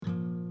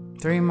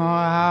3 more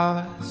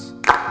hours,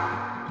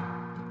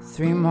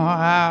 3 more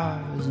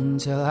hours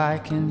until I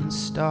can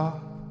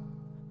stop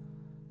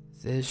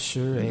this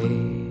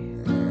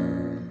charade.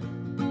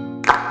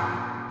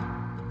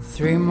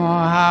 3 more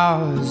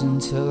hours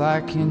until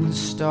I can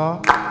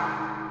stop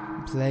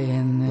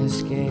playing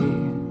this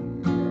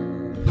game.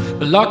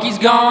 But Lucky's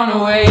gone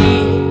away,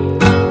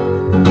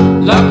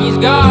 Lucky's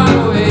gone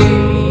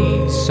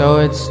away, so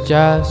it's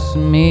just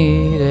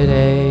me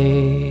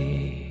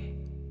today.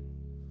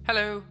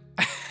 Hello.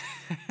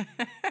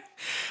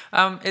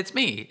 It's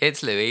me.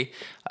 It's Louis.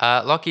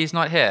 Lockie's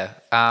not here.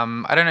 I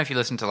don't know if you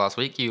listened to last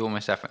week. You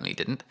almost definitely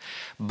didn't.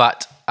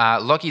 But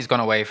Lockie's gone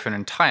away for an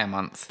entire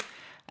month,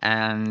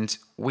 and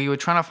we were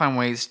trying to find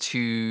ways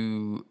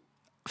to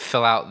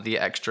fill out the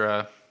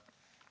extra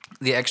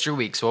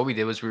week. So what we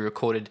did was we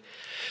recorded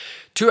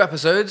 2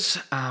 episodes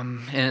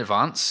in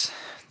advance.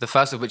 The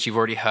first of which you've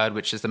already heard,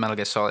 which is the Metal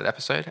Gear Solid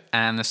episode,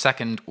 and the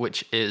second,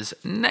 which is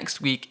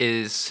next week,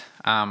 is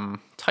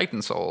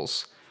Titan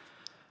Souls.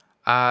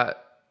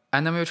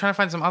 And then we were trying to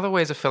find some other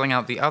ways of filling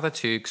out the other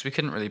 2, because we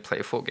couldn't really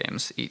play 4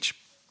 games each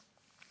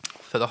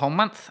for the whole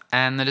month.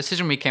 And the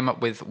decision we came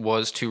up with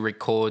was to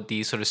record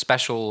these sort of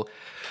special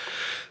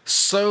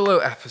solo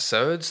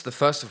episodes, the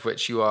first of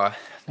which you are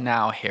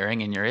now hearing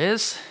in your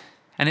ears.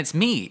 And it's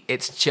me.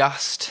 It's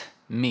just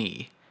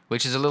me,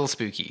 which is a little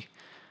spooky.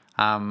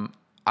 I'm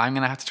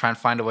going to have to try and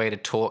find a way to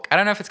talk. I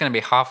don't know if it's going to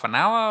be half an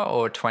hour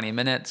or 20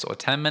 minutes or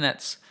 10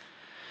 minutes.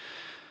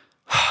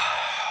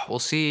 We'll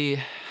see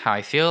how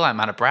I feel. I'm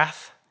out of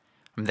breath.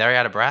 I'm very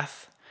out of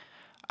breath.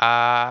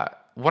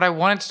 What I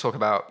wanted to talk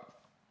about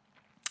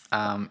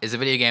is a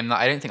video game that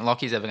I don't think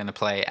Lockie's ever going to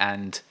play,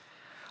 and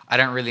I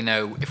don't really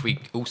know if we...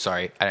 Oh,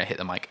 sorry, I don't hit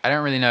the mic. I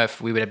don't really know if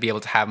we would be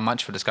able to have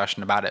much of a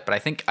discussion about it, but I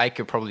think I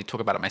could probably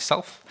talk about it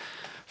myself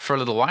for a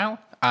little while,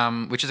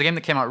 which is a game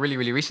that came out really,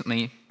 really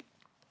recently,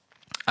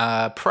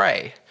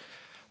 Prey,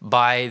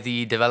 by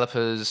the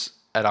developers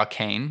at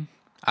Arcane.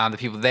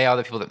 They are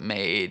the people that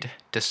made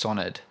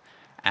Dishonored,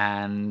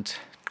 and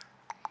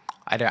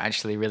I don't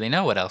actually really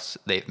know what else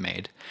they've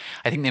made.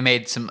 I think they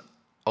made some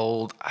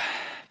old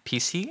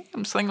PC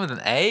games, something with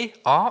an A,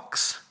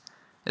 Arx.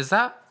 Did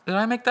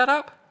I make that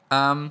up?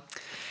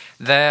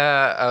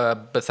 They're a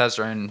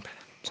Bethesda-owned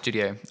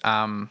studio.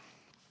 Not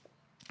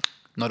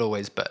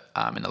always, but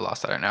in the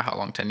last, I don't know how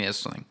long, 10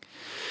 years or something.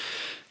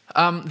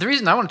 The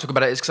reason I want to talk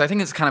about it is because I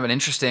think it's kind of an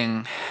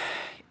interesting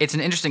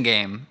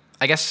game.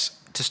 I guess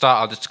to start,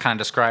 I'll just kind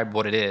of describe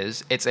what it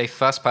is. It's a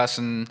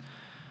first-person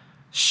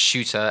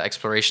shooter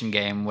exploration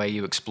game where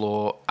you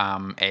explore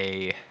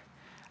a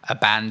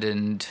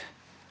abandoned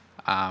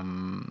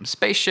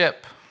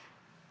spaceship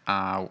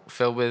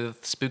filled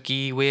with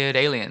spooky, weird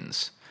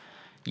aliens.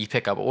 You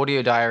pick up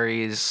audio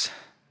diaries.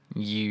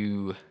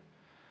 You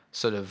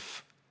sort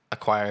of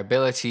acquire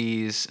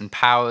abilities and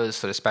powers,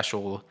 sort of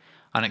special,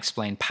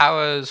 unexplained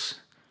powers,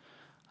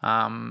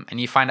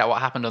 and you find out what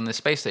happened on this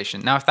space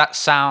station. Now, if that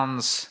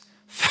sounds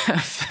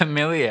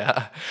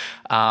familiar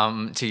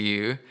to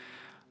you,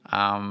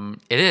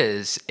 it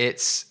is.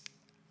 It's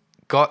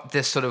got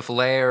this sort of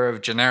layer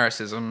of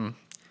genericism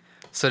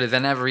sort of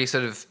in every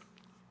sort of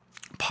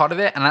part of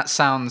it, and that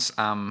sounds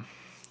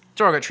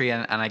derogatory,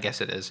 and I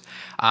guess it is.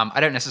 I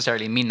don't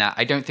necessarily mean that.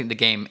 I don't think the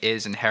game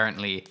is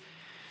inherently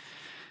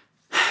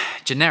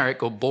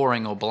generic or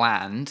boring or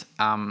bland,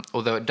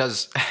 although it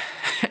does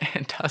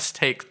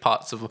take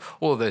parts of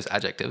all of those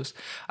adjectives.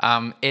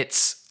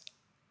 It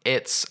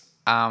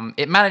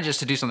manages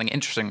to do something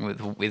interesting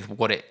with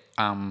what it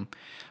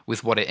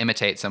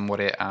imitates and what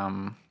it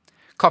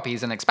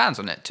copies and expands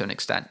on it to an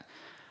extent.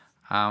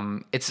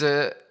 It's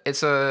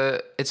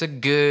a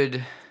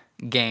good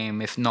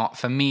game, if not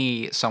for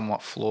me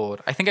somewhat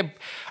flawed. I think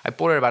I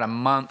bought it about a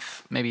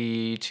month,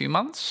 maybe 2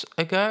 months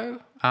ago.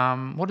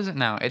 What is it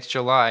now? It's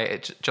July.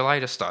 July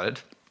just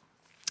started,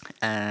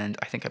 and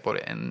I think I bought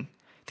it in.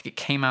 I think it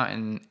came out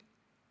in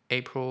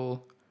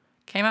April.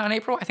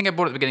 I think I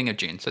bought it at the beginning of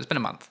June, so it's been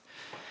a month.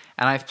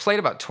 And I've played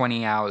about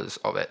 20 hours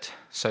of it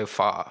so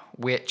far,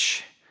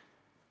 which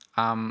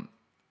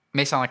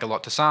may sound like a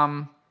lot to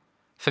some.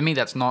 For me,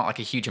 that's not like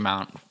a huge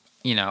amount.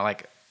 You know,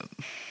 like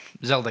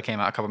Zelda came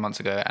out a couple months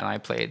ago, and I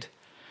played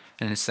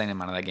an insane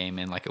amount of that game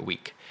in like a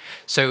week.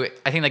 So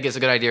I think that gives a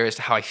good idea as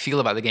to how I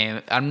feel about the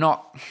game. I'm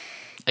not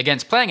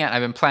against playing it.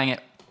 I've been playing it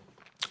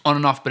on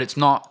and off, but it's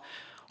not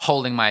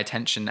holding my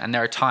attention. And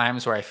there are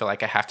times where I feel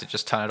like I have to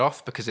just turn it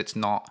off because it's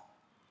not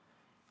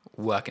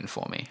working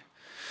for me.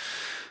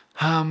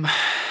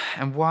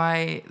 And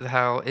why the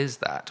hell is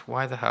that?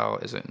 Why the hell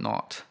is it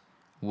not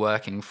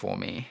working for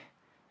me?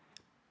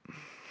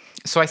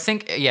 So I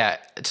think,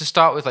 to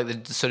start with, like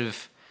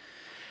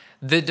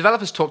the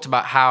developers talked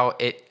about how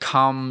it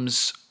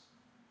comes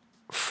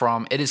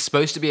from, it is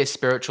supposed to be a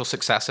spiritual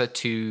successor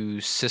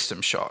to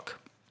System Shock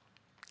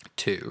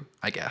 2,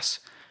 I guess,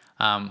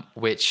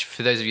 which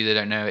for those of you that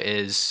don't know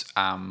is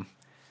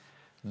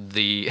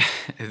the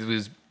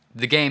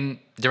game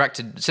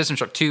directed, System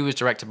Shock 2 was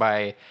directed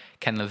by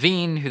Ken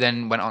Levine, who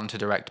then went on to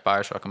direct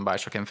BioShock and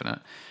BioShock Infinite.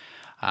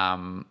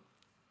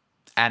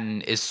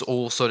 And they're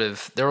all sort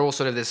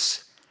of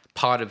this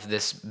part of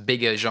this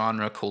bigger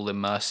genre called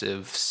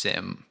immersive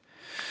sim,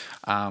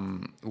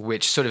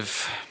 which sort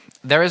of,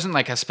 there isn't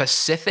like a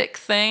specific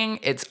thing.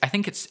 I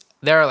think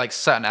there are like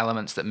certain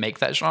elements that make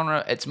that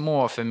genre. It's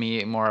more, for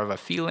me, more of a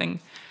feeling,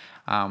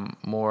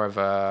 more of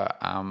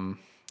a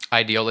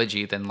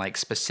ideology than like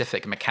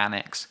specific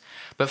mechanics.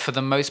 But for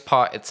the most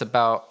part, it's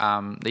about,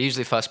 they're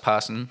usually first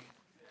person.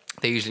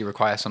 They usually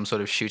require some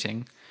sort of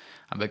shooting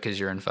because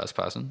you're in first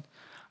person.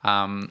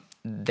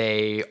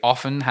 They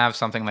often have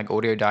something like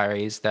audio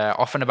diaries. They're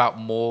often about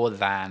more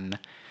than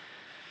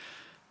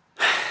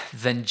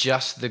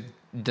just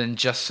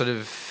sort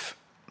of.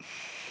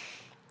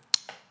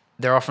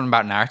 They're often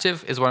about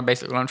narrative, is what I'm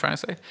trying to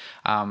say.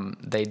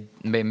 They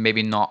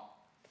maybe not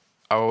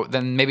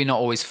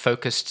always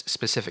focused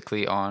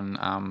specifically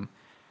on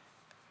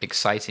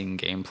exciting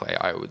gameplay,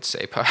 I would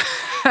say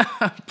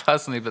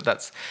personally, but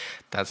that's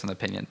an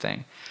opinion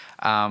thing.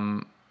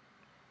 And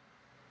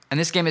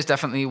this game is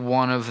definitely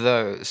one of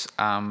those.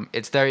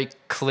 It's very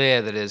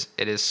clear that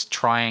it is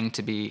trying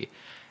to be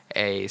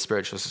a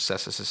spiritual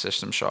successor to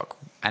System Shock,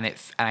 and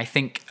I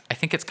think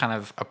it's kind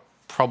of a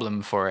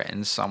problem for it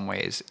in some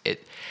ways.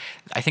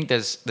 I think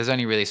there's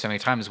only really so many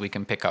times we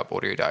can pick up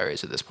audio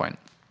diaries at this point.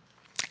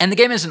 And the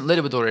game isn't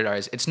littered with audio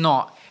diaries. It's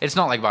not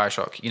like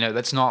BioShock.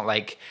 That's not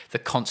like the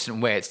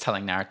constant way it's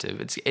telling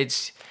narrative.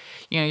 It's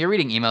you're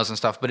reading emails and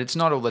stuff, but it's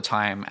not all the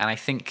time. And I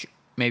think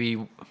maybe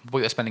what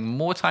you're spending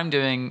more time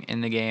doing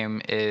in the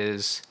game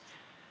is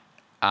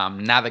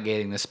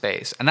navigating the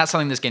space. And that's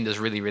something this game does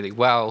really, really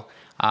well,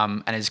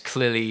 and is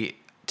clearly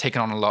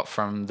taken on a lot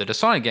from the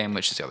Dishonored game,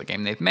 which is the other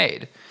game they've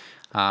made.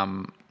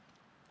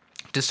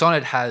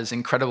 Dishonored has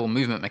incredible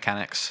movement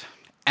mechanics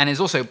and is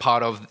also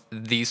part of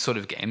these sort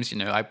of games.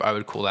 I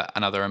would call that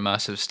another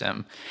immersive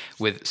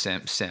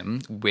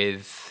sim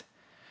with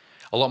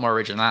a lot more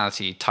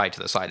originality tied to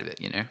the side of it,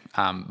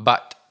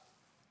 But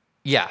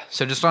yeah,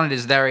 so Dishonored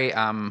is very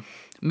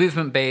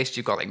movement based.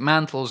 You've got like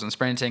mantles and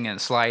sprinting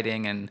and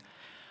sliding, and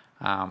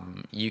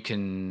you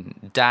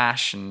can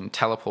dash and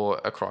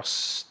teleport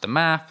across the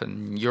map,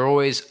 and you're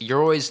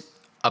always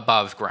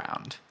above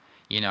ground.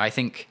 I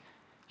think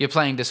you're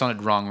playing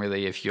Dishonored wrong,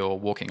 really, if you're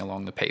walking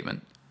along the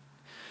pavement.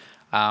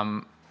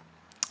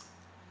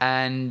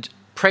 And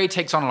Prey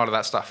takes on a lot of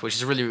that stuff, which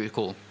is really, really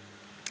cool.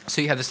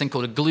 So you have this thing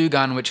called a glue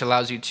gun, which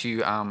allows you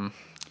to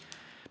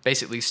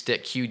basically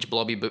stick huge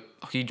blobby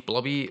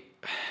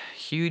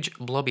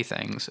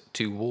things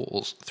to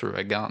walls through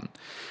a gun,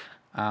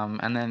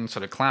 and then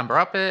sort of clamber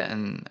up it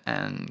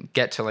and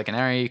get to like an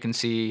area you can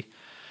see.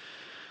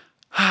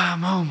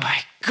 Oh my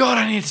god,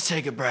 I need to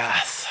take a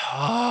breath.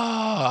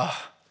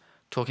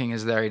 Talking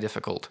is very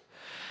difficult.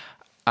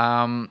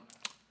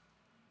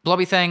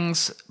 Blobby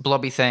things.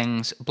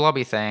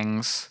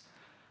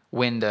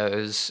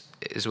 Windows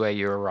is where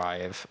you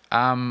arrive.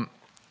 And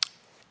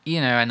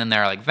then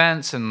there are like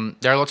vents, and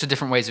there are lots of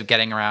different ways of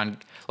getting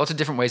around, lots of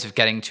different ways of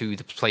getting to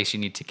the place you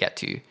need to get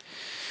to.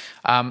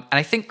 And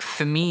I think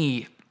for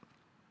me,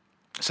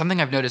 something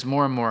I've noticed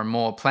more and more and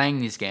more playing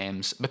these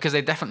games, because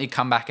they definitely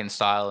come back in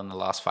style in the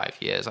last 5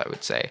 years, I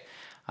would say,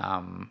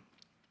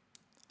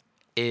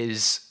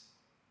 is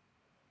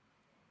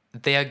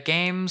they are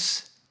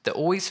games that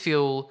always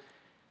feel...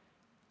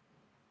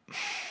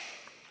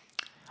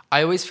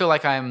 I always feel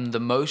like I'm the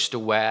most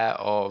aware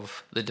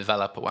of the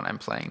developer when I'm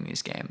playing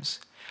these games.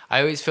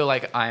 I always feel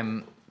like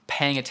I'm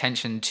paying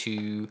attention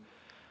to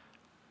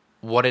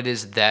what it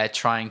is they're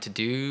trying to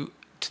do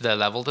to their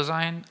level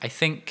design. I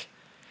think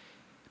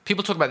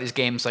people talk about these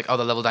games like, oh,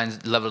 the level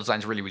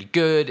design's really, really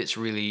good. It's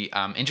really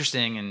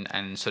interesting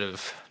and sort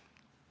of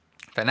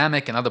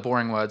dynamic, and other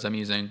boring words I'm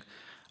using.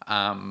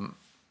 And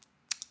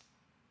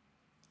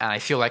I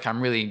feel like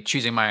I'm really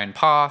choosing my own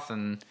path,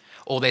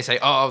 or they say,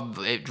 oh,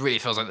 it really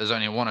feels like there's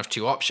only one of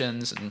two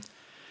options, and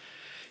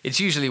it's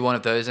usually one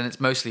of those, and it's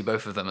mostly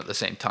both of them at the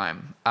same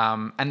time.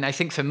 And I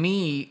think for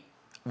me,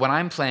 when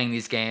I'm playing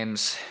these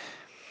games,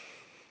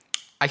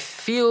 I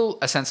feel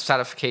a sense of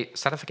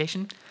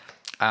satisfaction.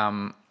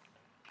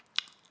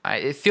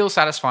 It feels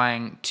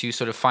satisfying to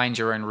sort of find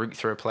your own route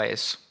through a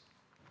place.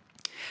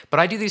 But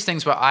I do these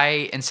things where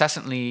I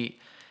incessantly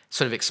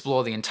sort of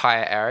explore the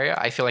entire area.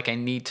 I feel like I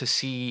need to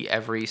see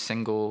every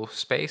single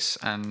space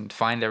and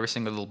find every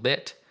single little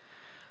bit.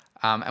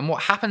 And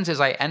what happens is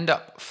I end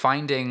up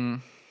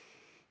finding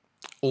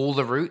all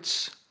the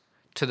routes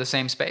to the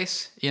same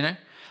space,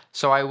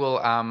 So I will,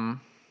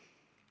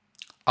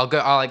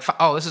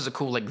 this is a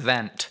cool like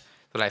vent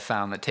that I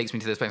found that takes me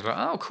to this place.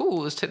 Oh,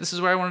 cool, this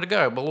is where I wanted to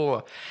go, blah, blah,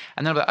 blah.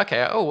 And then I'll be like,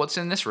 okay, what's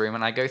in this room?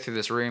 And I go through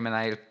this room and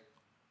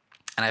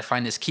I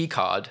find this key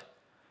card.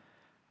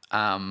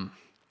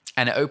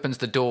 And it opens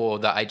the door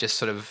that I just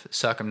sort of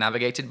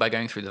circumnavigated by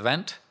going through the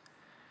vent.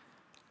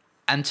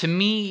 And to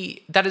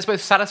me, that is both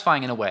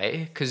satisfying in a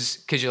way,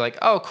 because you're like,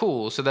 oh,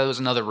 cool, so there was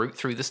another route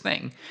through this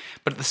thing.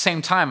 But at the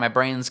same time, my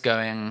brain's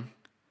going,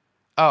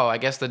 oh, I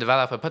guess the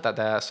developer put that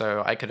there,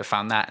 so I could have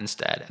found that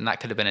instead, and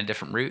that could have been a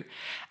different route.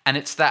 And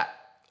it's that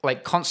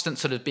like constant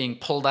sort of being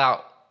pulled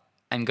out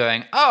and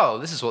going, oh,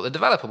 this is what the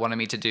developer wanted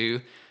me to do.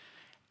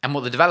 And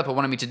what the developer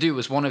wanted me to do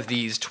was one of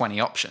these 20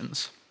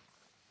 options.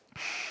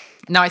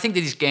 Now, I think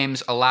that these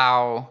games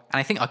allow, and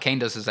I think Arcane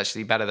does this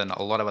actually better than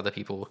a lot of other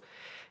people,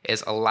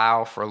 is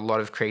allow for a lot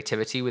of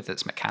creativity with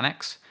its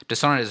mechanics.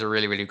 Dishonored is a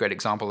really, really great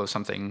example of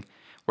something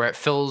where it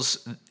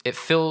fills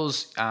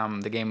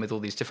the game with all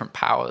these different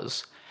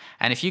powers.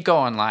 And if you go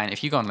online,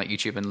 if you go on like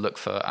YouTube and look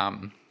for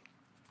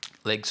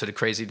like sort of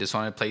crazy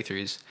Dishonored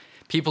playthroughs,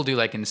 people do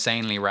like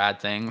insanely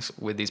rad things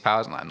with these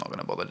powers, and I'm not going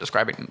to bother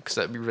describing them because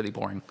that'd be really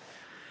boring.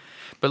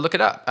 But look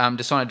it up.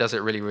 Dishonored does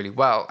it really, really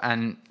well,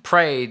 and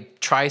Prey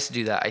tries to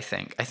do that. I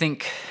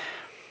think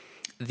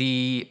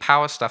the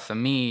power stuff for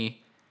me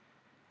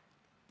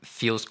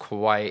feels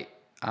quite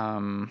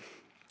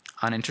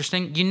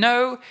uninteresting. You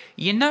know,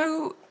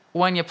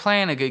 when you're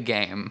playing a good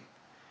game,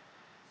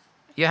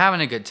 you're having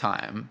a good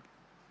time,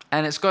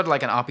 and it's got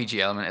like an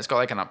RPG element. It's got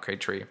like an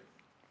upgrade tree,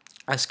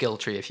 a skill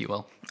tree, if you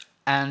will,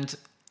 and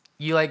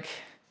you like.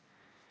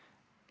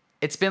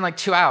 It's been like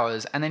 2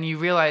 hours, and then you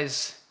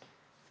realize.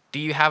 Do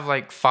you have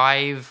like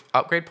 5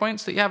 upgrade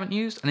points that you haven't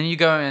used? And then you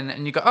go in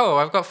and you go, oh,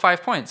 I've got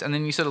 5 points. And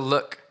then you sort of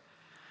look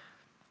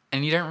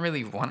and you don't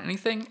really want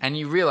anything. And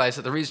you realize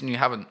that the reason you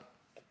have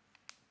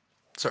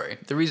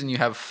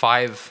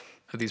 5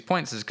 of these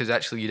points is because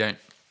actually you don't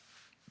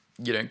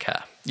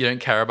care. You don't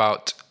care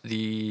about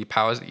the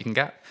powers that you can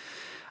get.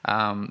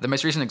 The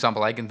most recent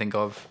example I can think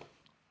of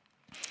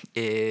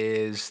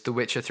is The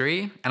Witcher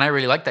 3. And I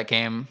really like that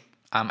game.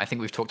 I think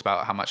we've talked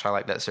about how much I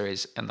like that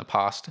series in the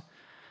past.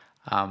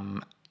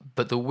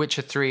 But The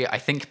Witcher 3, I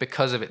think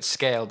because of its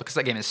scale, because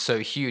that game is so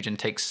huge and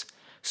takes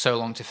so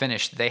long to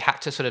finish, they had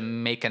to sort of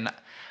make an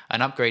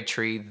upgrade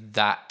tree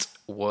that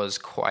was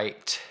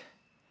quite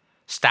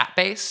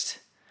stat-based.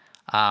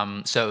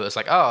 So it was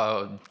like,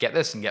 oh, get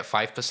this and get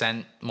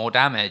 5% more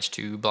damage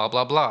to blah,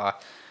 blah, blah.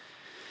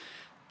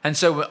 And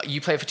so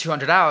you play for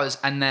 200 hours,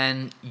 and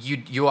then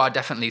you are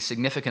definitely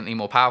significantly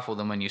more powerful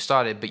than when you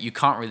started, but you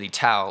can't really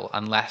tell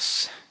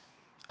unless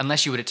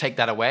you were to take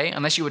that away,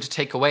 unless you were to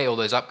take away all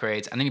those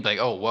upgrades, and then you'd be like,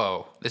 oh,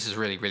 whoa, this is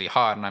really, really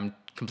hard, and I'm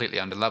completely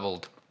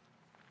underleveled.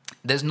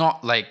 There's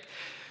not, like,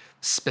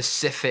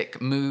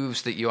 specific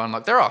moves that you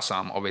unlock. There are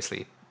some,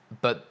 obviously,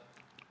 but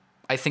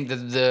I think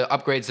that the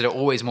upgrades that are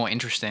always more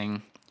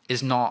interesting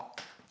is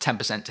not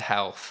 10% to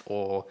health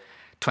or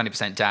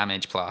 20%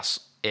 damage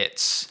plus.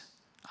 It's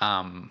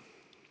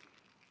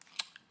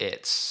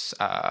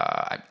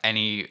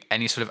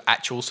any sort of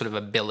actual sort of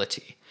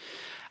ability.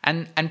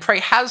 And Prey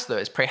has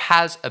those. Prey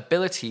has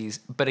abilities,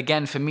 but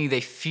again, for me, they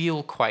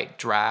feel quite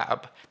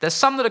drab. There's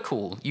some that are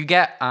cool. You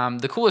get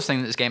the coolest thing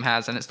that this game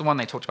has, and it's the one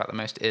they talked about the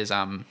most, is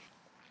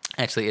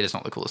actually it is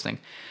not the coolest thing.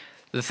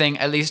 The thing,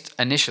 at least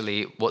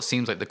initially, what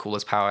seems like the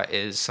coolest power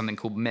is something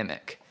called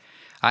Mimic.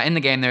 In the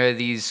game, there are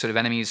these sort of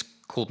enemies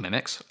called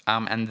Mimics,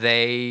 and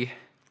they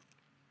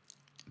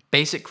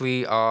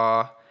basically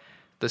are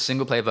the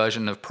single-player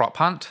version of Prop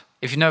Hunt.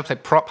 If you've never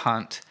played Prop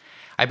Hunt,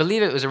 I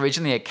believe it was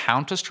originally a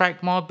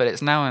Counter-Strike mod, but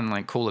it's now in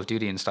like Call of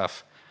Duty and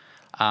stuff.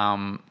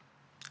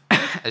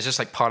 It's just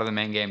like part of the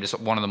main game, just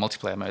one of the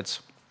multiplayer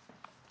modes.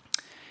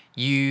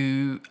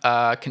 You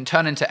can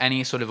turn into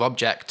any sort of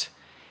object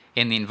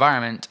in the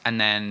environment,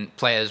 and then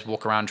players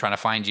walk around trying to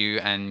find you,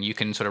 and you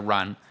can sort of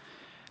run.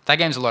 That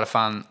game's a lot of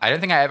fun. I don't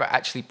think I ever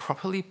actually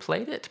properly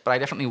played it, but I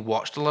definitely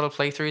watched a lot of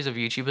playthroughs of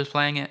YouTubers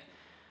playing it.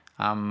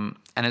 And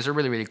it's a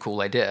really, really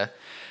cool idea.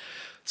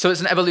 So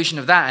it's an evolution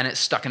of that, and it's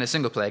stuck in a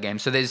single-player game.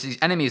 So there's these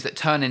enemies that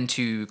turn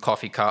into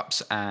coffee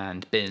cups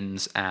and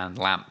bins and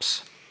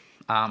lamps.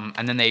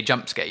 And then they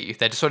jump scare you.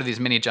 They're just sort of these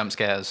mini jump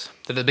scares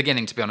that at the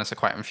beginning, to be honest, are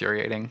quite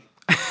infuriating.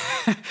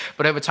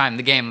 But over time,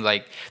 the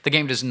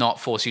game does not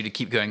force you to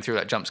keep going through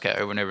that jump scare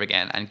over and over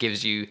again, and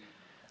gives you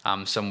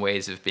some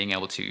ways of being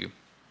able to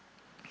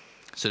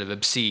sort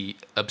of see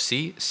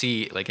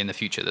like in the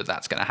future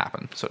that's going to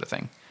happen, sort of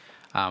thing.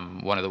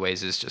 One of the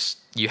ways is just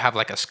you have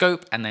like a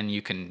scope, and then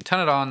you can turn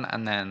it on,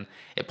 and then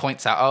it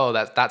points out, oh,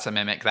 that's a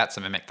mimic, that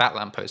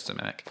lampost's a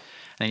mimic.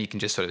 And then you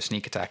can just sort of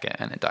sneak attack it,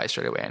 and it dies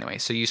straight away anyway.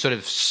 So you sort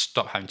of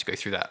stop having to go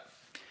through that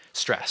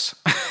stress.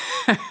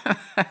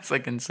 It's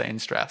like insane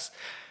stress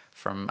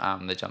from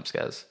the jump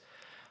scares.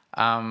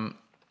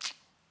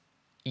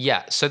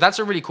 Yeah, so that's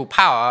a really cool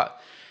power.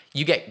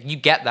 You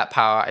get that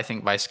power, I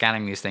think, by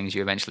scanning these things.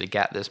 You eventually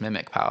get this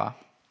mimic power,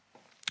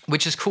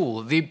 which is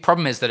cool. The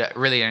problem is that it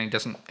really only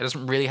doesn't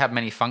really have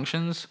many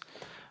functions.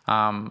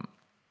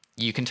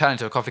 You can turn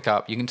into a coffee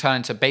cup. You can turn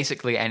into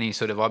basically any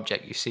sort of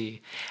object you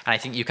see, and I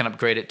think you can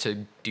upgrade it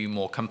to do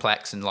more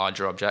complex and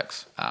larger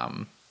objects,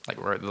 like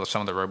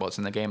some of the robots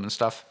in the game and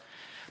stuff.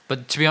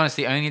 But to be honest,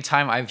 the only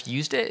time I've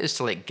used it is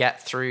to like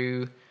get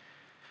through.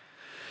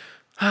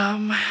 How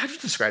do you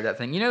describe that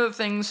thing? You know the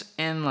things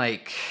in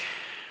like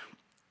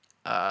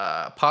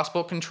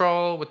passport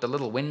control with the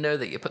little window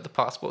that you put the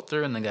passport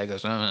through, and the guy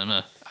goes,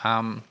 that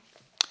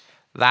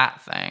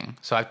thing.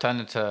 So I've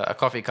turned into a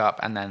coffee cup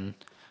and then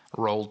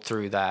rolled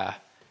through there.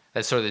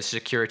 There's sort of the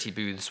security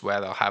booths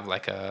where they'll have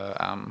like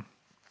a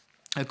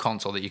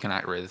console that you can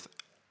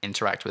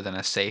interact with in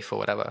a safe or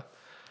whatever.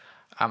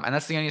 And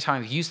that's the only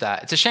time I've used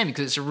that. It's a shame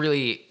because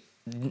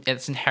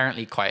it's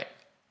inherently quite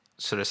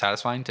sort of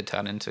satisfying to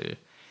turn into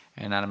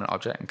an inanimate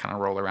object and kind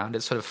of roll around.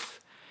 It's sort of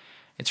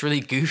It's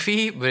really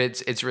goofy, but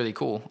it's really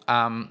cool.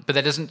 But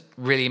there doesn't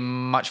really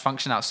much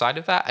function outside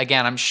of that.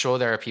 Again, I'm sure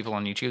there are people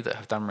on YouTube that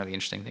have done really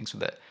interesting things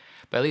with it.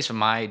 But at least for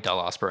my dull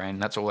ass brain,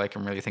 that's all I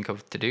can really think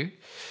of to do.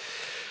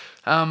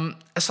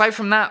 Aside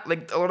from that,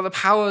 like a lot of the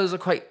powers are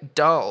quite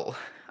dull.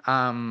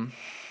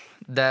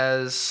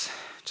 There's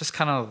just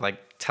kind of like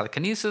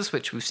telekinesis,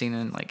 which we've seen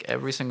in like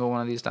every single one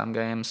of these damn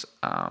games.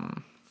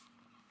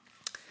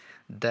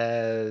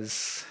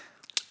 There's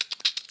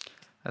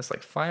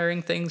like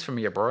firing things from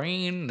your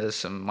brain. There's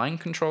some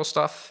mind control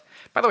stuff.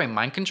 By the way,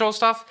 mind control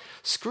stuff,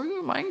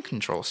 screw mind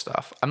control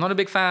stuff. I'm not a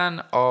big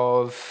fan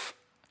of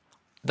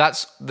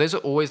those are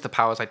always the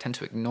powers I tend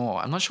to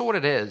ignore. I'm not sure what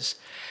it is.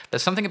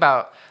 There's something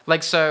about,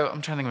 like, so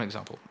I'm trying to think of an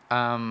example.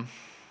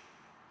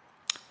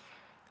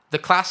 The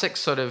classic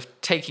sort of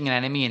taking an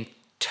enemy and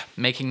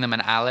making them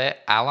an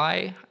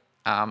ally,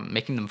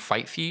 making them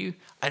fight for you.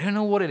 I don't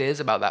know what it is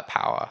about that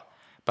power,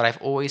 but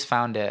I've always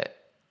found it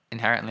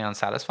inherently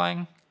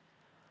unsatisfying.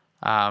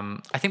 I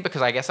think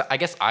because I guess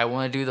I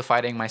want to do the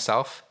fighting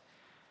myself.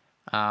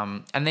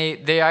 And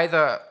they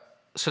either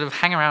sort of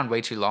hang around way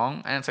too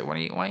long, and it's like,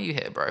 why are you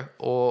here, bro?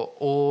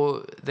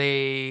 Or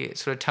they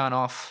sort of turn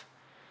off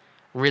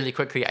really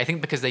quickly. I think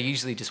because they're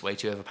usually just way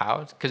too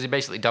overpowered, because you're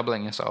basically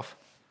doubling yourself.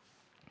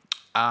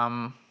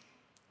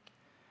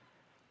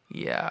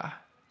 Yeah,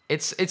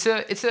 it's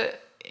a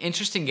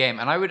interesting game,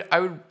 and I would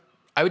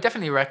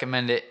definitely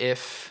recommend it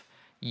if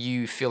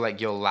you feel like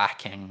you're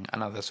lacking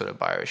another sort of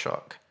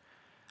BioShock.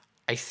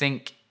 I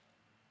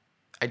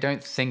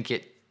don't think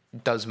it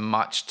does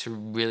much to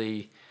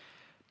really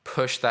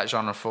push that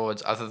genre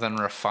forwards, other than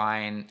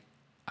refine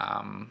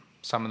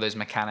some of those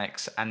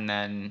mechanics and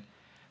then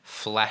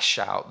flesh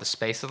out the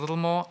space a little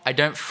more. I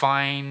don't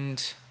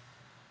find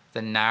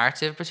the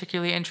narrative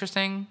particularly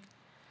interesting.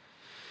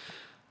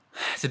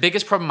 The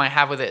biggest problem I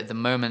have with it at the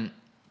moment,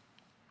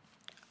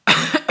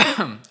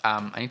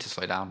 I need to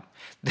slow down.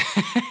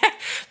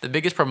 The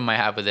biggest problem I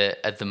have with it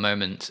at the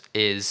moment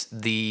is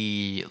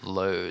the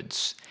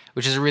loads,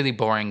 which is a really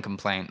boring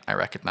complaint, I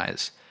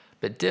recognize.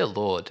 But dear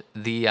Lord,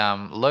 the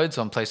loads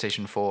on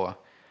PlayStation 4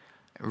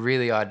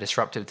 really are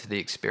disruptive to the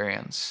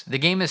experience. The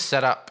game is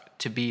set up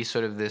to be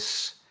sort of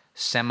this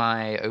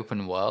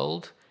semi-open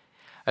world.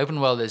 Open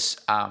world is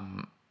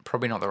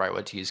probably not the right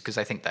word to use, because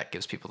I think that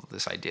gives people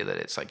this idea that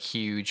it's like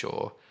huge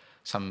or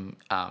some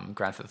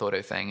Grand Theft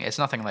Auto thing. It's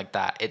nothing like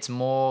that. It's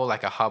more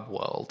like a hub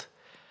world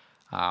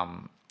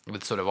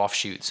with sort of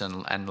offshoots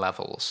and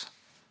levels.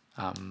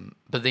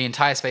 But the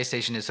entire space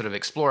station is sort of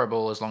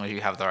explorable as long as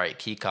you have the right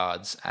key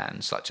cards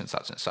and such and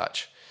such and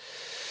such.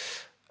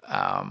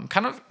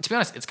 Kind of, to be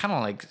honest, it's kind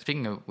of like,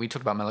 speaking of, we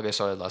talked about Metal Gear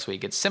Solid last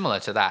week. It's similar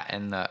to that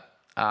in that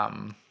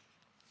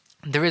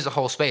there is a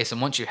whole space, and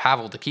once you have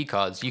all the key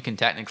cards, you can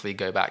technically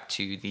go back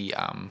to the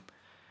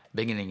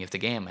beginning of the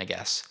game, I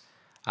guess.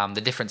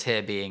 The difference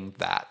here being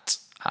that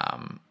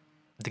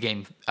the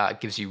game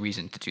gives you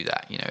reason to do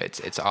that. You know,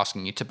 it's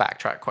asking you to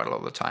backtrack quite a lot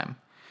of the time,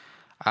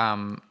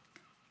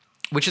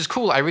 which is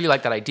cool. I really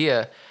like that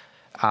idea.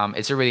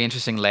 It's a really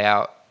interesting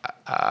layout.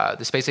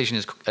 The space station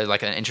is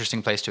like an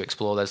interesting place to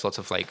explore. There's lots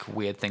of like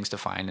weird things to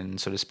find and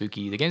sort of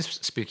spooky. The game's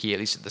spooky, at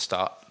least at the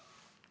start.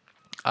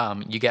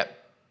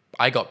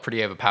 I got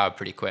pretty overpowered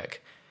pretty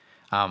quick.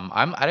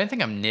 I don't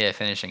think I'm near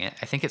finishing it.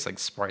 I think it's like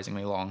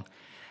surprisingly long,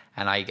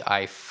 and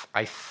I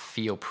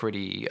feel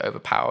pretty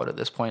overpowered at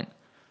this point.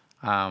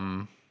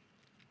 Anyway,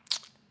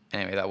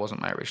 that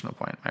wasn't my original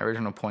point. My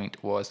original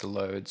point was the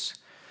loads.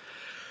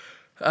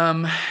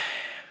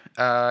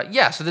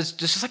 Yeah, so there's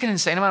just like an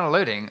insane amount of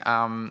loading.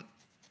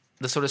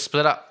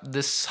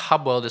 This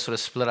hub world is sort of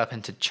split up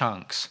into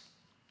chunks.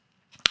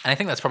 And I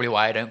think that's probably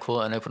why I don't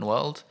call it an open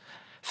world.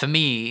 For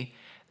me,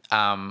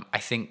 I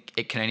think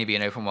it can only be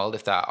an open world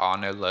if there are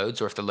no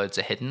loads, or if the loads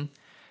are hidden.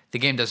 The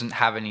game doesn't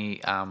have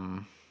any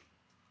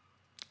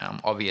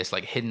obvious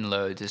like hidden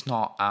loads. It's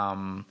not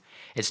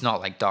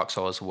like Dark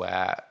Souls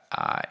where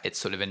it's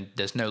sort of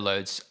there's no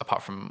loads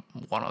apart from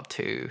one or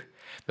two.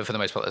 But for the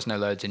most part, there's no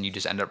loads, and you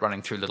just end up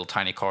running through little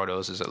tiny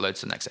corridors as it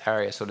loads to the next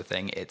area, sort of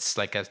thing. It's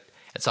like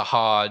it's a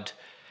hard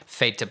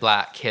fade to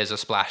black. Here's a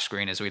splash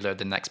screen as we load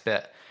the next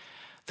bit.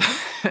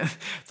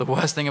 The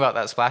worst thing about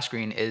that splash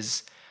screen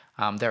is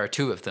there are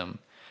two of them.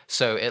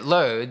 So it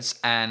loads,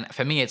 and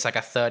for me, it's like a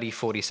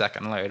 30-40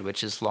 second load,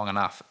 which is long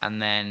enough. And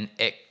then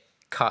it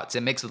cuts.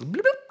 It makes a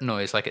bloop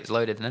noise like it's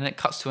loaded, and then it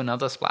cuts to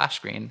another splash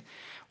screen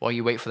while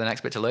you wait for the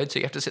next bit to load. So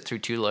you have to sit through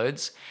two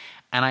loads.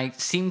 And I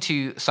seem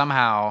to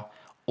somehow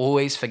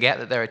always forget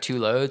that there are two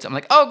loads. I'm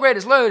like, oh great,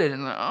 it's loaded,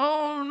 and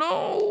oh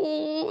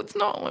no, it's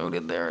not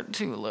loaded. There are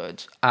two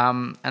loads,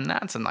 and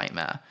that's a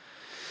nightmare.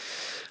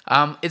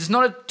 It's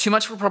not too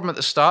much of a problem at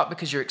the start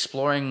because you're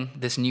exploring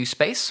this new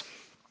space.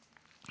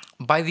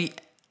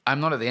 I'm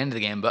not at the end of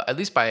the game, but at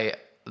least by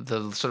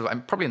the sort of,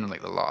 I'm probably in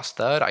like the last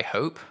third, I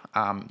hope.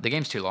 The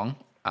game's too long,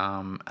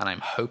 and I'm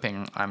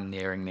hoping I'm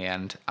nearing the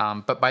end.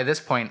 But by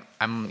this point,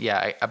 I'm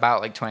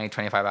about like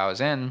 20-25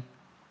 hours in.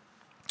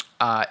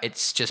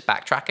 It's just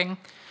backtracking,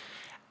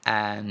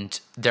 and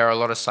there are a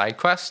lot of side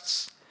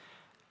quests,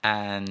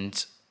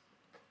 and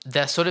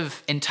they're sort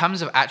of, in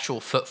terms of actual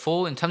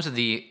footfall, in terms of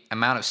the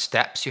amount of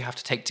steps you have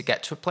to take to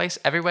get to a place,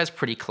 everywhere's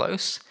pretty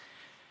close.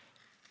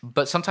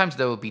 But sometimes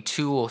there will be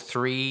 2 or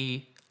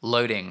 3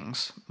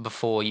 loadings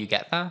before you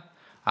get there.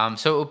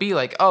 So it will be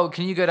like, oh,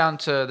 can you go down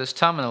to this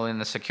terminal in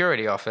the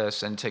security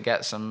office and to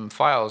get some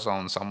files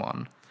on someone?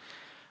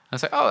 And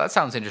it's like, oh, that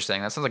sounds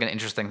interesting. That sounds like an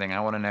interesting thing. I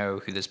want to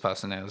know who this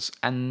person is.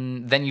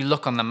 And then you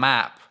look on the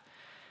map,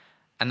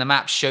 and the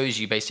map shows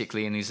you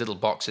basically in these little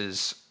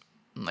boxes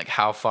like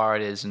how far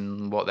it is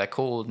and what they're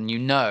called. And you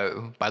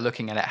know by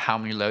looking at it how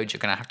many loads you're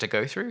going to have to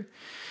go through.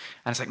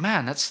 And it's like,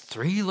 man, that's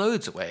 3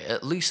 loads away,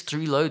 at least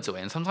 3 loads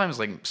away. And sometimes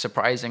like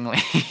surprisingly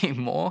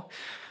more.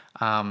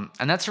 And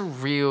that's a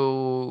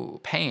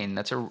real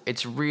pain.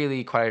 It's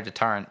really quite a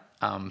deterrent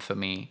for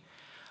me.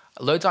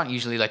 Loads aren't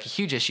usually like a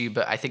huge issue,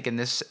 but I think in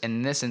this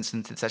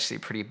instance, it's actually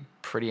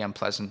pretty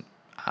unpleasant.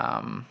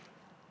 I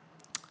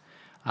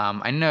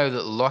know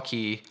that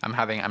Lockie,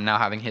 I'm now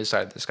having his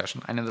side of the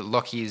discussion. I know that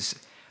Lockie's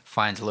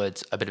finds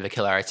loads a bit of a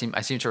killer. I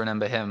seem to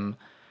remember him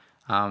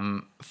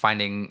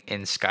finding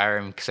in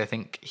Skyrim, because I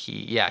think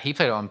he played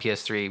it on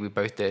PS3. We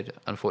both did,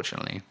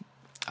 unfortunately.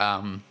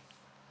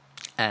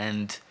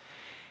 And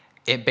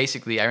it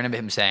basically, I remember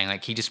him saying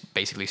like he just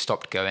basically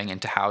stopped going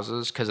into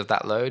houses because of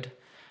that load.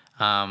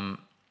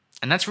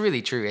 And that's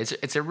really true.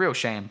 It's a real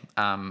shame.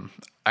 I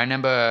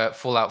remember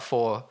Fallout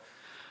 4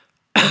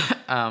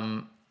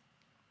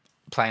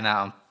 playing that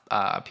on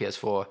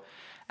PS4,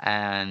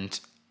 and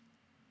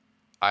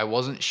I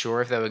wasn't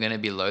sure if there were going to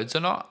be loads or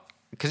not,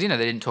 because they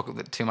didn't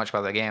talk too much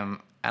about the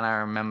game. And I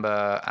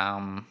remember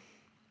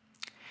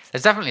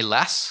there's definitely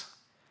less,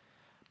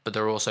 but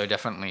they're also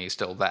definitely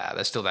still there.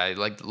 They're still there.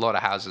 Like a lot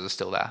of houses are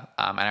still there.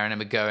 And I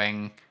remember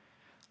going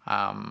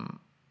to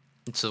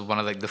one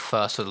of like the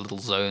first sort of little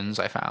zones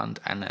I found,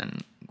 and then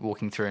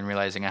walking through and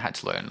realizing I had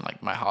to load, and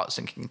like my heart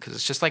sinking, because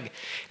it's just like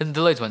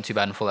the loads weren't too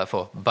bad in Fallout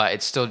 4, but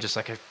it's still just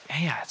like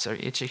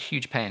it's a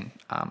huge pain,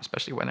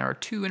 especially when there are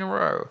 2 in a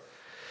row.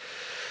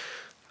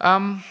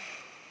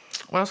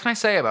 What else can I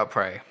say about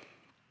Prey?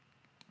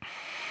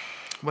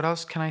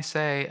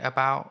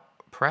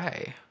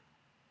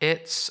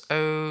 It's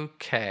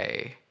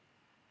okay.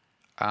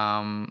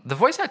 The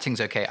voice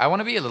acting's okay. I want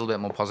to be a little bit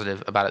more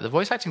positive about it. The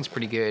voice acting's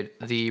pretty good.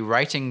 The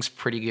writing's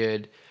pretty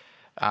good.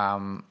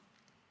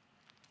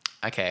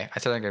 Okay, I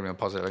said I'm going to be more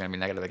positive. I'm going to be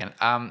negative again.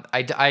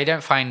 I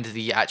don't find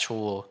the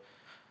actual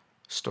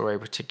story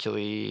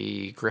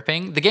particularly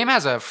gripping. The game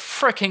has a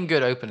freaking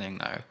good opening,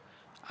 though.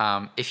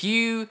 The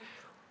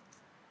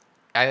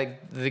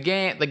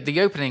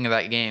opening of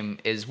that game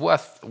is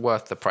worth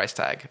the price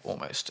tag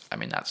almost. I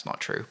mean, that's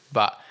not true,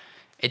 but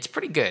it's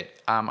pretty good.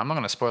 I'm not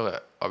going to spoil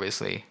it,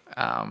 obviously.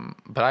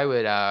 But I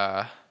would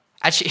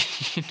actually,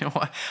 you know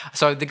what?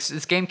 So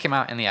this game came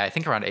out I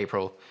think around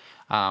April.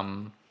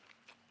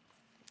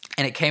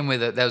 And it came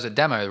with there was a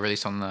demo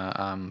released on the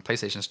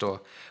PlayStation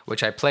Store,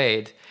 which I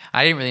played.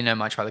 I didn't really know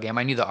much about the game.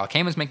 I knew that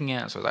Arcane was making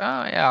it, so I was like,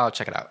 oh yeah, I'll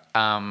check it out.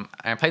 And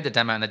I played the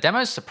demo, and the demo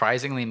is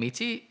surprisingly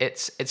meaty.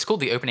 It's called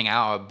the opening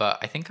hour, but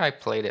I think I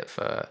played it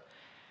for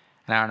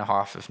an hour and a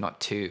half, if not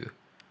 2.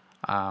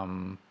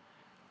 And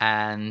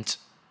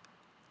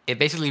it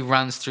basically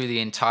runs through the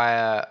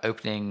entire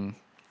opening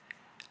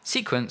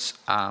sequence,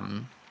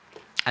 and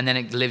then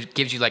it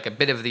gives you like a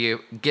bit of the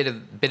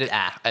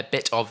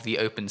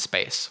open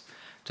space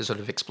to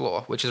sort of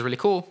explore, which is really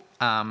cool.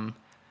 And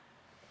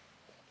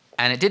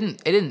it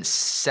didn't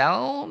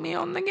sell me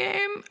on the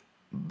game,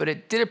 but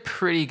it did a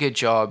pretty good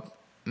job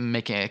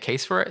making a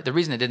case for it. The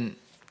reason it didn't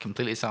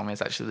completely sell me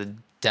is actually the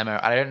demo.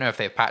 I don't know if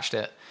they've patched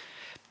it,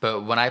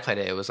 but when I played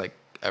it, it was like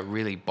a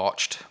really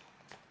botched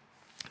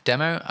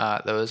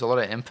demo. There was a lot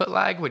of input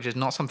lag, which is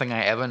not something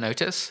I ever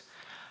notice.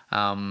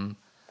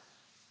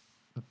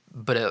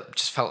 But it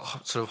just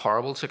felt sort of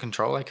horrible to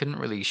control. I couldn't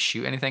really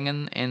shoot anything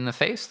in the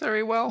face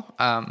very well,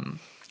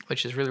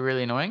 which is really,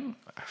 really annoying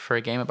for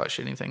a game about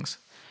shooting things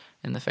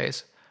in the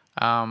face.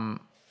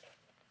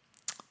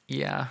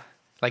 Yeah,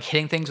 like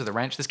hitting things with a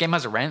wrench. This game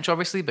has a wrench,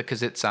 obviously,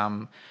 because it's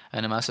an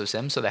immersive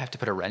sim, so they have to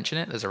put a wrench in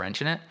it. There's a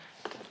wrench in it.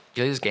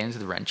 You know these games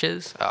with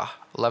wrenches? Oh,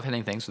 I love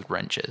hitting things with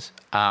wrenches.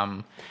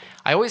 I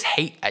always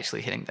hate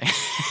actually hitting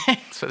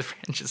things with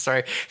wrenches.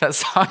 Sorry, that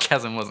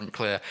sarcasm wasn't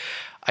clear.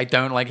 I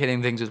don't like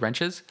hitting things with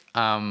wrenches.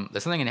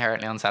 There's something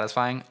inherently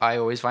unsatisfying. I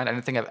always find. I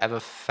don't think I've ever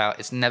felt.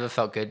 It's never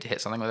felt good to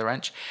hit something with a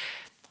wrench.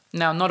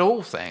 Now, not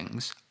all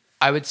things.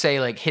 I would say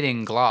like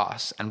hitting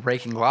glass and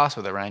breaking glass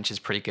with a wrench is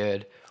pretty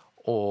good,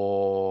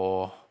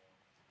 or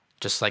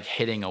just like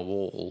hitting a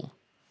wall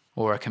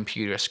or a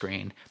computer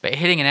screen. But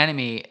hitting an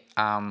enemy,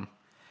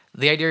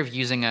 the idea of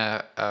using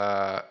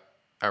a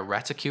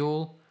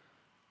reticule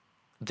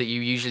that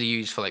you usually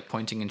use for like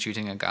pointing and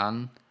shooting a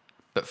gun,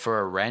 but for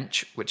a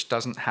wrench, which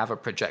doesn't have a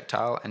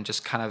projectile and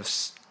just kind of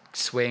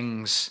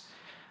swings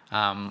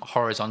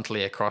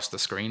horizontally across the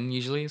screen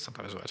usually,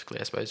 sometimes vertically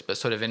I suppose, but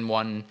sort of in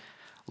one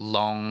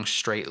long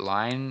straight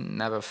line,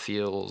 never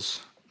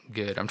feels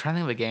good. I'm trying to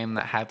think of a game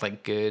that had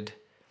like good...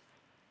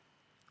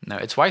 No,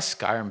 it's why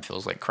Skyrim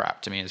feels like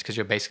crap to me, is because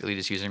you're basically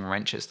just using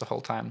wrenches the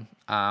whole time.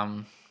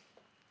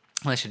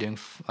 unless you're doing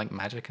like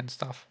magic and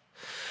stuff.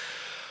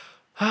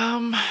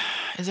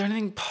 Is there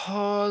anything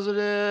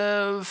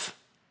positive?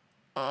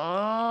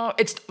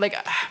 It's like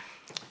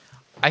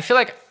I feel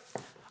like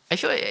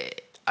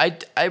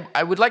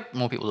I would like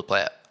more people to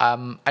play it. I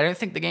don't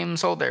think the game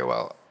sold very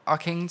well.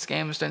 Arcane's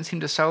games don't seem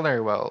to sell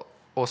very well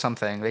or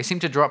something. They seem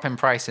to drop in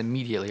price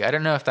immediately. I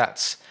don't know if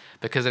that's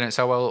because they don't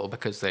sell well or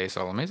because they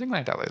sell amazing.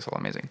 I doubt they sell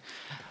amazing.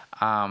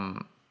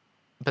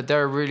 But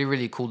they're a really,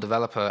 really cool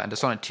developer, and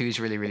Dishonored 2 is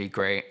really, really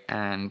great,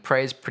 and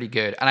Prey is pretty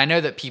good. And I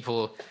know that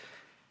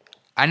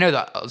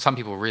some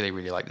people really,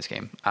 really like this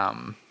game.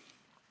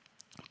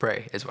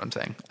 Prey is what I'm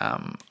saying.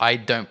 I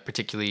don't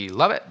particularly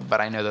love it, but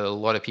I know that a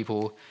lot of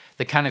people,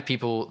 the kind of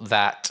people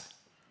that...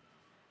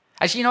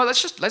 Actually, you know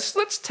what,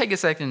 let's take a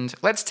second.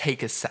 Let's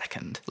take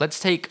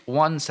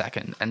 1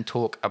 second and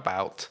talk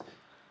about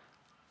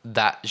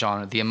that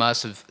genre, the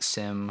immersive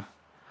sim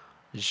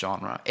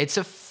genre. It's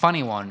a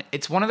funny one.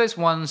 It's one of those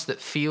ones that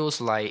feels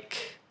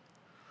like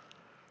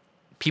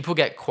people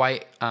get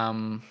quite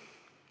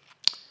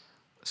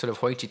sort of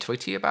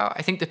hoity-toity about.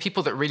 I think the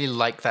people that really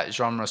like that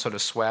genre sort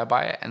of swear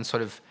by it and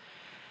sort of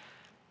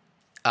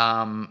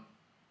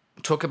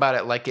talk about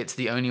it like it's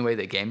the only way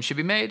that games should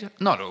be made.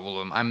 Not all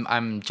of them.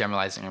 I'm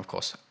generalizing, of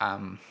course.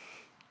 But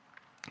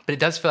it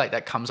does feel like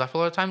that comes up a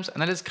lot of times,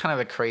 and that is kind of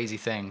a crazy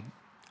thing.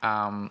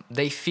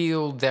 They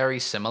feel very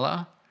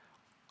similar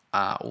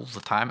all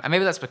the time, and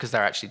maybe that's because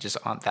there actually just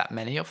aren't that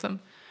many of them.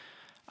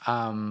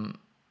 And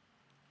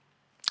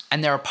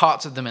there are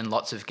parts of them in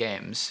lots of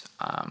games.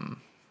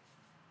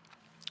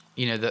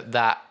 You know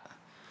that.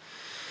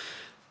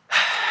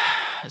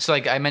 So,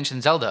 like I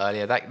mentioned Zelda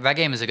earlier, that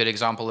game is a good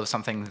example of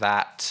something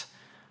that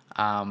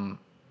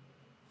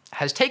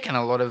has taken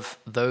a lot of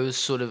those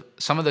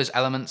some of those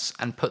elements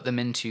and put them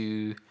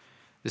into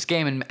this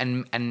game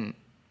and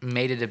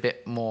made it a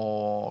bit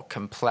more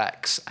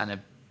complex and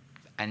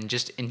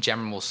just in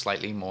general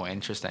slightly more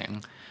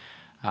interesting.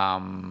 You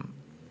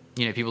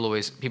know,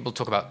 people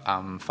talk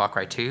about Far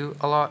Cry 2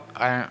 a lot.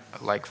 I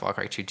don't like Far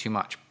Cry 2 too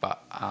much,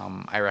 but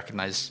I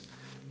recognize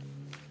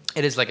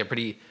it is like a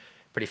pretty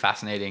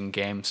fascinating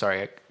game.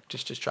 Sorry, I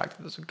just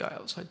distracted. There's a guy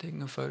outside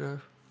taking a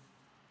photo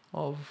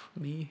of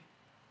me.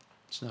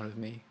 It's not of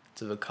me.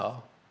 It's of a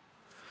car.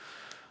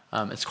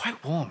 It's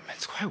quite warm.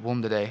 It's quite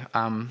warm today.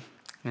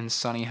 In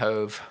sunny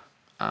Hove.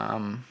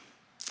 How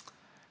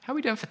are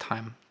we doing for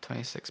time?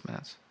 26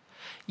 minutes.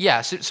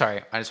 Yeah, so,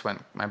 sorry.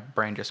 My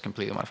brain just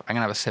completely went. I'm going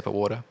to have a sip of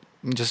water.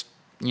 And just,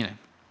 you know,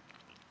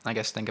 I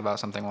guess think about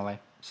something while I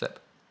sip.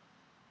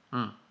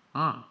 Oh,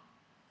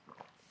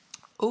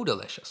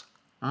 delicious.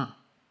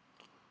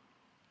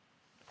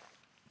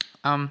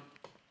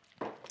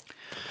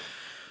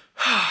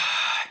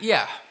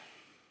 Yeah.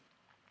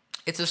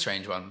 It's a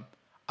strange one.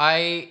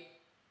 Am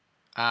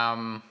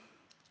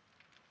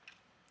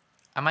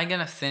I going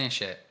to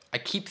finish it? I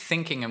keep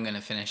thinking I'm going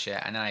to finish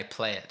it, and then I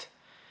play it.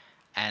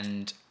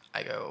 And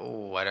I go,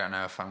 oh, I don't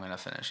know if I'm going to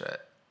finish it.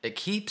 It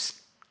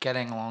keeps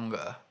getting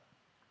longer.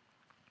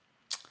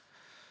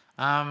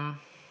 I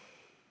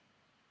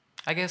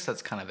guess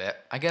that's kind of it.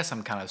 I guess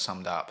I'm kind of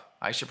summed up.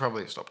 I should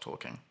probably stop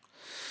talking.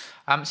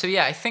 So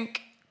yeah, I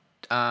think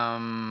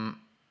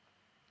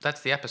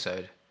that's the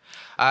episode.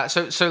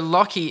 So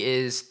Lockie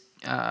is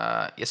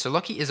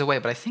Lockie is away,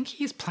 but I think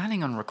he's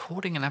planning on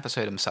recording an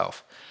episode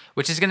himself,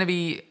 which is going to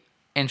be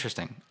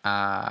interesting.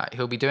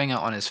 He'll be doing it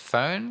on his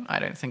phone. I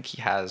don't think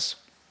he has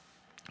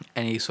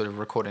any sort of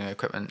recording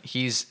equipment.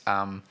 He's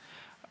on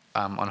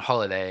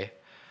holiday,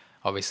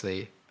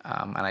 obviously,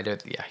 and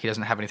he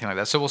doesn't have anything like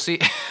that. So we'll see.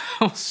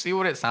 We'll see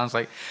what it sounds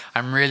like.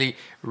 I'm really,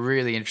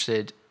 really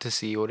interested to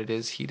see what it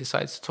is he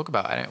decides to talk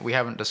about. We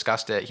haven't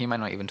discussed it. He might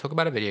not even talk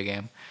about a video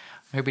game.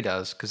 I hope he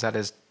does, because that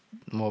is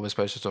more we're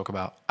supposed to talk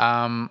about.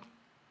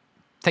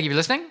 Thank you for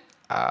listening.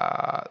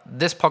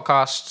 This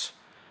podcast,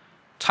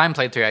 Time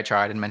Played 3HR,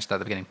 I didn't mention that at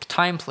the beginning.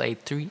 Time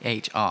Played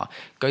 3HR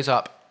goes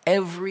up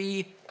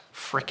every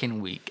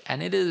freaking week,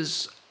 and it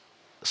is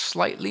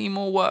slightly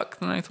more work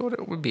than I thought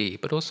it would be,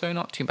 but also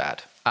not too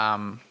bad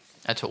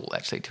at all,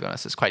 actually, to be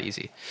honest. It's quite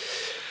easy.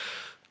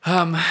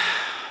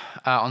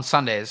 On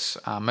Sundays,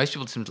 most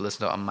people seem to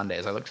listen to it on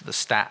Mondays. I looked at the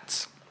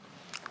stats.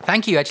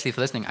 Thank you, actually,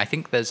 for listening. I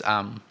think we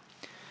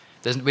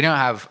don't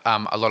have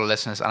a lot of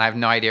listeners, and I have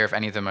no idea if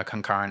any of them are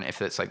concurrent,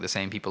 if it's like the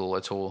same people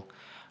at all.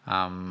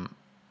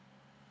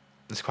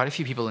 There's quite a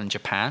few people in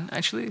Japan,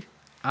 actually,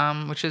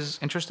 which is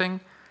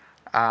interesting.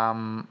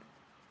 I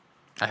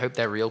hope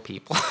they're real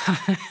people.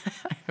 I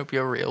hope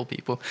you're real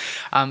people.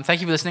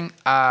 Thank you for listening.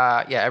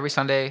 Every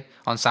Sunday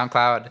on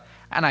SoundCloud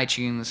and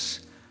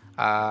iTunes.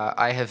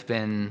 I have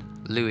been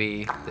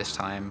Louis this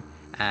time,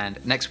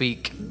 and next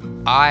week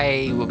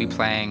I will be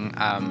playing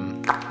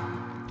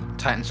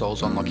Titan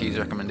Souls on Lockie's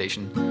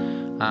recommendation,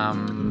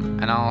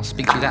 and I'll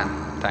speak to you then.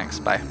 Thanks,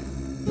 bye.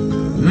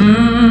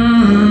 Mm-hmm.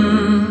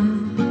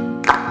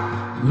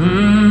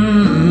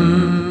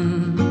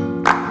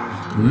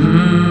 Mm-hmm.